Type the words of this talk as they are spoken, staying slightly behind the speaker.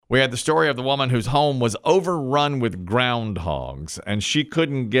We had the story of the woman whose home was overrun with groundhogs, and she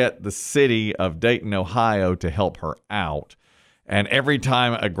couldn't get the city of Dayton, Ohio to help her out. And every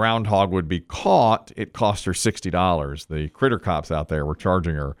time a groundhog would be caught, it cost her $60. The critter cops out there were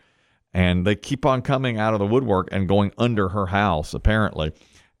charging her. And they keep on coming out of the woodwork and going under her house, apparently.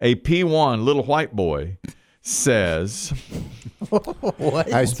 A P1 little white boy says...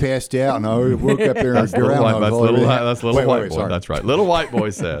 What? I was passed out and I woke up there and that's little white boy. That's right. Little white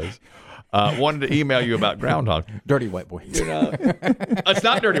boy says... wanted to email you about Groundhog. Dirty white boy. It's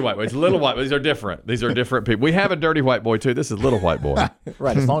not dirty white boy. It's little white boy. These are different. These are different people. We have a dirty white boy, too. This is little white boy.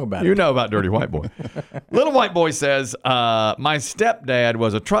 Write a song about it. You know about dirty white boy. Little white boy says, my stepdad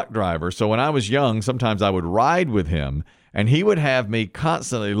was a truck driver, so when I was young, sometimes I would ride with him, and he would have me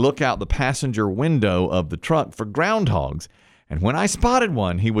constantly look out the passenger window of the truck for groundhogs. And when I spotted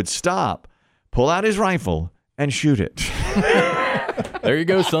one, he would stop, pull out his rifle, and shoot it. There you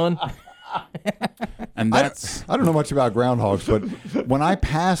go, son. And that's I don't know much about groundhogs, but when I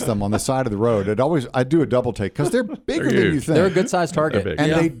pass them on the side of the road, I do a double take because they're bigger than you think. They're a good sized target,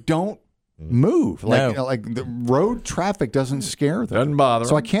 and they don't move. Like the road traffic doesn't scare them. Doesn't bother.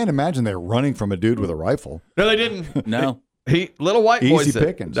 So I can't imagine they're running from a dude with a rifle. No, they didn't. No. Little white boy Easy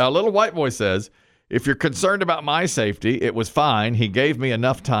pickings. Now, little white boy says, if you're concerned about my safety, it was fine. He gave me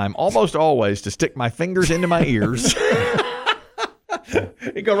enough time, almost always, to stick my fingers into my ears.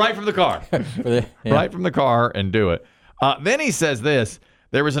 He'd go right from the car. Right from the car and do it. Then he says this.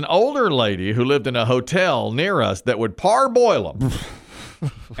 There was an older lady who lived in a hotel near us that would parboil them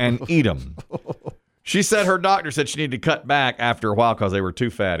and eat them. She said her doctor said she needed to cut back after a while because they were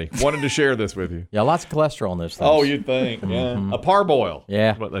too fatty. Wanted to share this with you. Yeah, lots of cholesterol in those things. Oh, you'd think. Yeah. A parboil.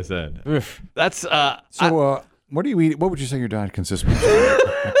 Yeah. That's what they said. Oof. That's what do you eat? What would you say your diet consists of?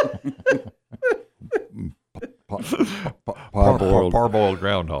 Parboiled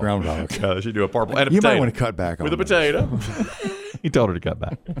groundhog. She do a parboiled and a you potato. might want to cut back on with a potato. He told her to cut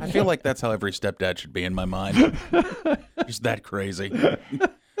back. I feel like that's how every stepdad should be in my mind. Just that crazy.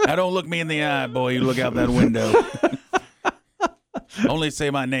 Now don't look me in the eye, boy. You look out that window. Only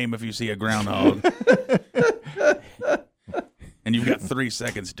say my name if you see a groundhog. And you've got 3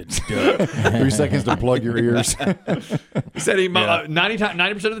 seconds to do it. 3 seconds to plug your ears. He said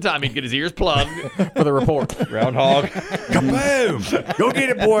 90% of the time he'd get his ears plugged for the report. Groundhog. Kaboom! Go get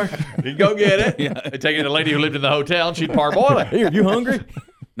it, boy. He'd go get it. Yeah. They'd take it to the lady who lived in the hotel and she'd parboil it. Here, you hungry?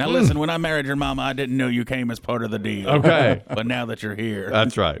 Now listen, when I married your mama, I didn't know you came as part of the deal. Okay. But now that you're here,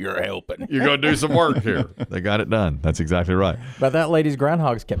 that's right. You're helping. You're going to do some work here. They got it done. That's exactly right. But that lady's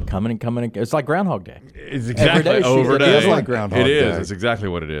groundhogs kept coming and coming. It's like Groundhog Day. It's exactly Every day over day. It is like Groundhog Day. It is. It's exactly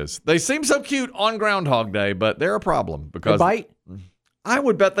what it is. They seem so cute on Groundhog Day, but they're a problem because they bite. I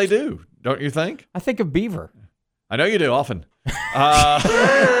would bet they do. Don't you think? I think of beaver. I know you do often.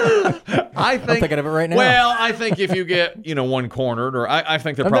 I'm thinking of it right now. Well, I think if you get one cornered, or I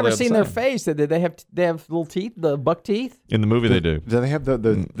think they're I've probably. I've never seen their face. Did they have little teeth, the buck teeth? In the movie, they do. Do they have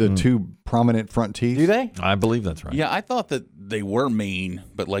the two prominent front teeth? Do they? I believe that's right. Yeah, I thought that they were mean,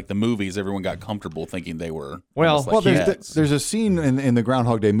 but like the movies, everyone got comfortable thinking they were. Well, there's a scene in the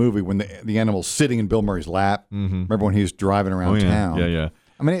Groundhog Day movie when the animal's sitting in Bill Murray's lap. Mm-hmm. Remember when he was driving around town? Yeah.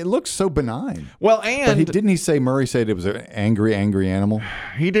 I mean, it looks so benign. Well, and but Murray said it was an angry animal?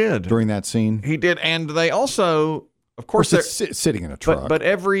 He did during that scene. He did, and they also, of course, they're sitting in a truck. But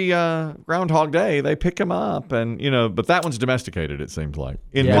every Groundhog Day they pick him up, and but that one's domesticated. It seems like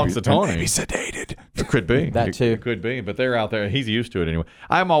in Punxsutawney, maybe sedated. It could be that too. It could be, but they're out there. He's used to it anyway.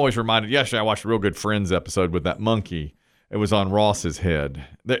 I'm always reminded. Yesterday, I watched a Real Good Friends episode with that monkey. It was on Ross's head.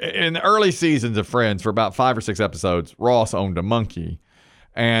 In the early seasons of Friends, for about 5 or 6 episodes, Ross owned a monkey.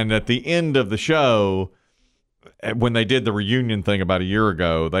 And at the end of the show, when they did the reunion thing about a year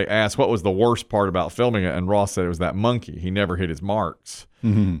ago, they asked what was the worst part about filming it, and Ross said it was that monkey. He never hit his marks.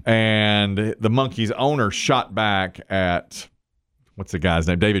 Mm-hmm. And the monkey's owner shot back at, what's the guy's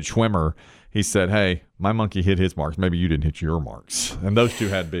name? David Schwimmer. He said, hey, my monkey hit his marks. Maybe you didn't hit your marks. And those two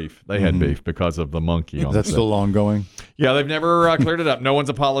had beef. They had beef because of the monkey on the set. That's still ongoing? Yeah, they've never cleared it up. No one's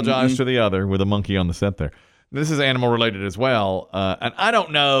apologized to the other with a monkey on the set there. This is animal related as well. And I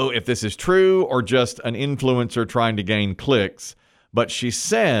don't know if this is true or just an influencer trying to gain clicks, but she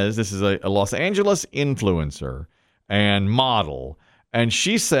says this is a Los Angeles influencer and model. And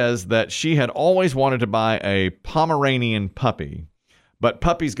she says that she had always wanted to buy a Pomeranian puppy, but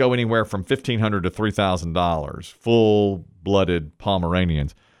puppies go anywhere from $1,500 to $3,000, full-blooded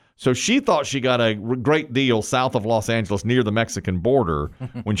Pomeranians. So she thought she got a great deal south of Los Angeles near the Mexican border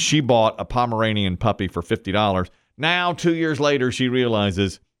when she bought a Pomeranian puppy for $50. Now, 2 years later, she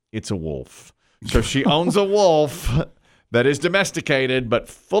realizes it's a wolf. So she owns a wolf that is domesticated but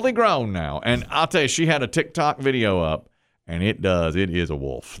fully grown now. And I'll tell you, she had a TikTok video up, and it is a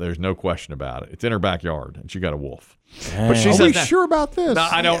wolf. There's no question about it. It's in her backyard, and she got a wolf. But she Are says we sure about this? No,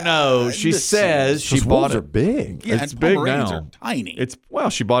 I don't know. She says she Those bought wolves it. are big. Yeah, It's and big Pomeranians now. are tiny.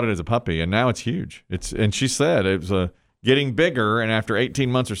 She bought it as a puppy, and now it's huge. And she said it was getting bigger, and after 18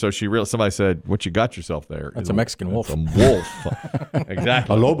 months or so, somebody said, "What you got yourself there?" That's a Mexican wolf. It's a wolf.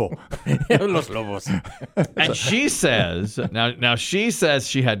 Exactly. A lobo. Los lobos. And she says, now she says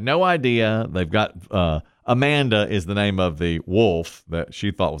she had no idea. They've got Amanda is the name of the wolf that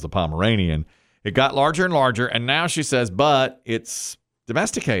she thought was a Pomeranian. It got larger and larger, and now she says, but it's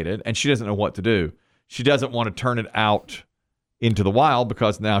domesticated, and she doesn't know what to do. She doesn't want to turn it out into the wild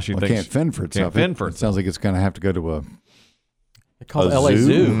because now she thinks It can't fend for itself. It sounds like it's going to have to go to a They call it A LA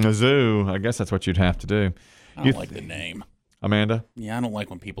zoo? Zoo. A zoo. I guess that's what you'd have to do. I don't like the name. Amanda? Yeah, I don't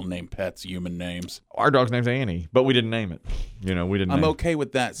like when people name pets human names. Our dog's name's Annie, but we didn't name it. We didn't I'm name okay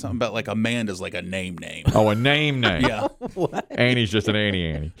with that. Something about like Amanda's like a name. Oh, a name. Yeah. Annie's just an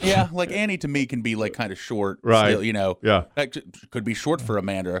Annie. Yeah, like Annie to me can be like kind of short. Right. Still, Yeah. That could be short for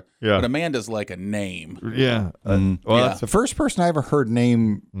Amanda. Yeah. But Amanda's like a name. Yeah. Yeah. That's The first person I ever heard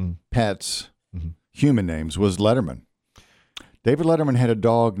name pets, human names, was Letterman. David Letterman had a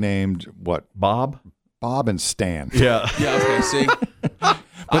dog named what? Bob? Bob and Stan. Yeah. Yeah, okay, see?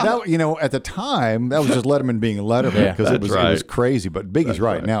 But that, at the time, that was just Letterman being Letterman Yeah, because it was right. crazy. But Biggie's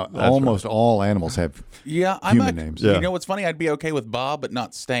right. Now, almost all animals have Yeah, I'm human names. Yeah. You know what's funny? I'd be okay with Bob, but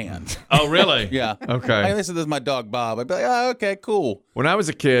not Stan. Oh, really? Yeah. Okay. Hey, listen, this is my dog Bob. I'd be like, oh, okay, cool. When I was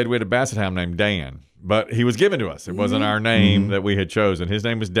a kid, we had a basset hound named Dan, but he was given to us. It wasn't our name that we had chosen. His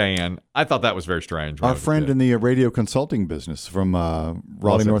name was Dan. I thought that was very strange. when I Our was a friend kid. in the radio consulting business from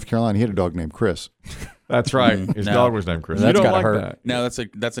Raleigh, North Carolina, he had a dog named Chris. That's right. His No. dog was named Chris. That's you don't gotta like hurt. that. No,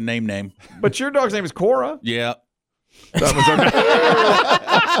 that's a name. But your dog's name is Cora. Yeah. That was okay.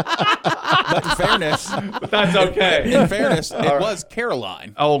 But in fairness, That's okay. it was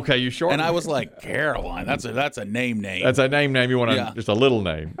Caroline. Oh, okay, you short. And I was like, Caroline, that's a name. That's a name. You want Yeah. just a little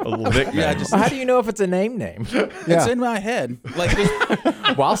name, a little nickname. Yeah, just How do you know if it's a name? it's in my head. Like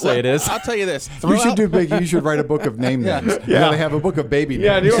just, Well, I'll say it is. I'll tell you this. You should do big. You should write a book of name names. Yeah. They have a book of baby names.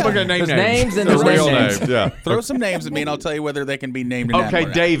 Yeah, do a book of name There's names. names and The there's real name names. names. Yeah. Throw some names at me, and I'll tell you whether they can be named. In Okay, that or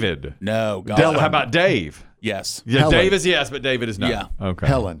not. David. No, God. How about Dave? Yes. Yeah, Helen. Dave is yes, but David is no. Yeah. Okay.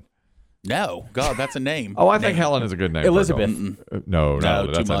 Helen. No, God, that's a name. Oh, I think Helen is a good name. for a Elizabeth. dog. No, No,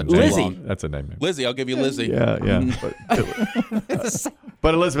 that's too a much. name. Lizzie. That's a name. Lizzie, I'll give you Lizzie. Yeah, yeah.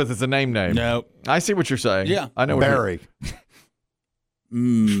 But Elizabeth is a name. No. I see what you're saying. Yeah. I know. what you're- Barry.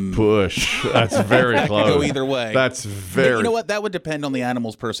 Push. That's very That close. could go either way. That's But very you know what? That would depend on the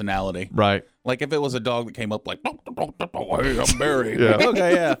animal's personality. right. Like if it was a dog that came up like, hey, I'm Barry. Yeah.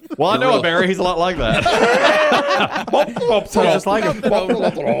 Okay, yeah. Well, I know a Barry. He's a lot like that. So just like him. It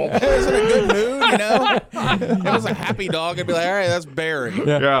was in a good mood, you know? If it was a happy dog, I'd be like, all right, that's Barry.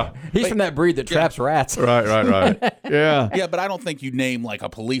 Yeah. He's from that breed that traps rats. Right. Yeah. Yeah, but I don't think you name like a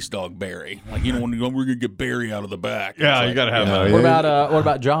police dog Barry. Like, when we're going to get Barry out of the back. Yeah, It's you got to have Yeah, that. yeah. What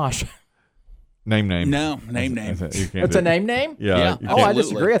about Josh? Name. No, name. You can't It's do a name? Yeah. Yeah. you Oh, I can't- Absolutely.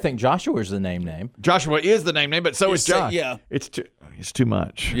 disagree. I think Joshua is the name. Joshua is the name, but so is Josh. Yeah. It's too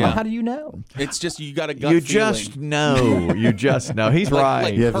much. Yeah. Well, how do you know? It's just you got a gut You feeling. just know. You just know. He's Like- right.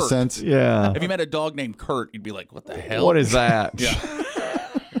 like You have a Kurt. sense? Yeah. If you met a dog named Kurt, you'd be like, what the hell? What is that? Yeah.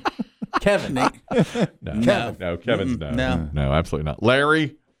 Kevin. No, Kevin's No. no, absolutely not.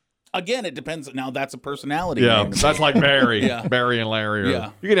 Larry, Again, it depends. Now that's a personality. yeah, name to that's me. like Barry, Yeah. Barry and Larry. Or, Yeah.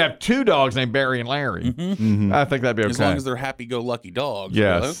 you could have two dogs named Barry and Larry. I think that'd be okay. As long as they're happy-go-lucky dogs.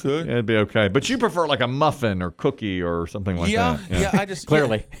 yes, Okay. it'd be okay. But you prefer like a muffin or cookie or something like Yeah, that. yeah. I just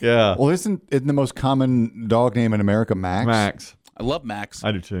Clearly. Yeah. Well, isn't the most common dog name in America Max? Max, I love Max.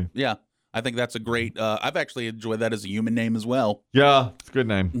 I do too. Yeah, I think that's a great. I've actually enjoyed that as a human name as well. Yeah, it's a good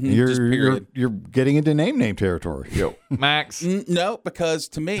name. Just period. You're getting into name territory. Max, No, because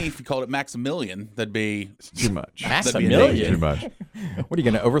to me, if you called it Maximilian, that'd be it's too much. that'd be a Maximilian? Too much. What are you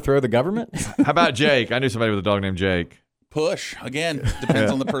going to overthrow the government? How about Jake? I knew somebody with a dog named Jake. push. Again,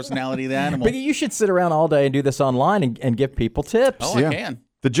 depends on the personality of the animal. Biggie, you should sit around all day and do this online and give people tips. Oh, Yeah. I can.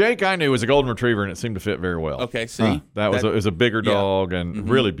 The Jake I knew was a golden retriever, and it seemed to fit very well. Okay, see, That was it was a bigger yeah. dog and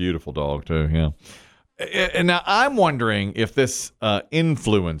really beautiful dog too. Yeah. And now I'm wondering if this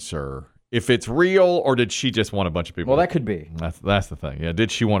influencer, if it's real or did she just want a bunch of people? Well, that could be. That's the thing. Yeah. Did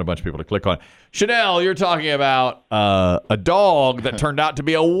she want a bunch of people to click on? Chanel, you're talking about a dog that turned out to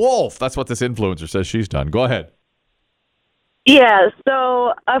be a wolf. That's what this influencer says she's done. Go ahead. Yeah,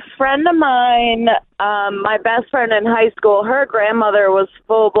 so a friend of mine, my best friend in high school, her grandmother was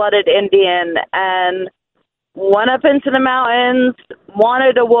full-blooded Indian, and went up into the mountains,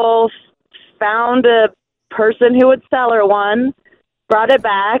 wanted a wolf, found a person who would sell her one, brought it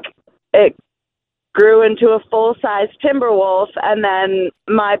back. It grew into a full-size timber wolf, and then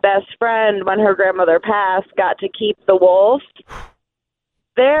my best friend, when her grandmother passed, got to keep the wolf.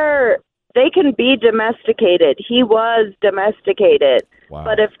 They can be domesticated. He was domesticated. Wow.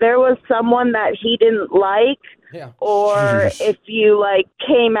 But if there was someone that he didn't like, or if you like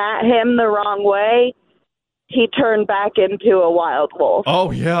came at him the wrong way, he turned back into a wild wolf.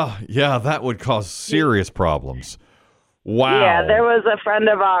 Oh, yeah. Yeah, that would cause serious problems. Wow. Yeah, there was a friend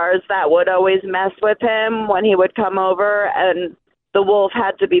of ours that would always mess with him when he would come over, and the wolf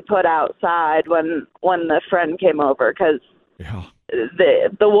had to be put outside when the friend came over because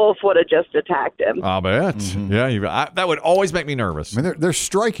the wolf would have just attacked him. I bet. Mm-hmm. Yeah, that would always make me nervous. I mean, they're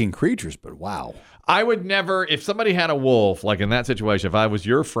striking creatures, but wow. I would never, if somebody had a wolf, like in that situation, if I was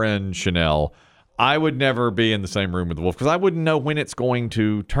your friend, Chanel, I would never be in the same room with the wolf because I wouldn't know when it's going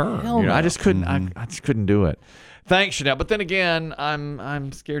to turn. Hell no. I just couldn't. I just couldn't do it. Thanks, Chanel. But then again, I'm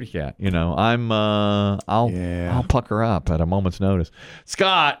scaredy cat. I'll pucker up at a moment's notice.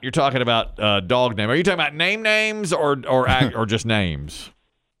 Scott, you're talking about dog name. Are you talking about names or just names?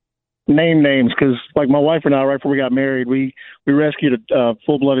 Names, because like my wife and I, right before we got married, we rescued a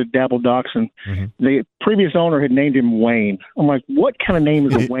full-blooded dappled dachshund. Mm-hmm. The previous owner had named him Wayne. I'm like, what kind of name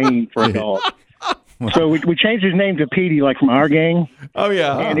is a Wayne for a dog? So we changed his name to Petey, like from our gang. Oh,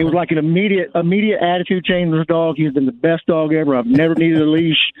 yeah. And it was like an immediate attitude change with this dog. He's been the best dog ever. I've never needed a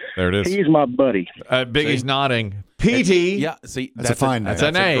leash. There it is. He's my buddy. Biggie's nodding. Petey. Yeah, see, that's a fine name. That's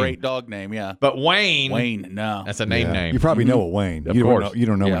a name. A great dog name, yeah. But Wayne, no. that's a name. You probably know a Wayne. Of you course. You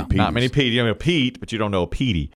don't know many Pete's. Not many Pete. You know Pete, but you don't know a Petey.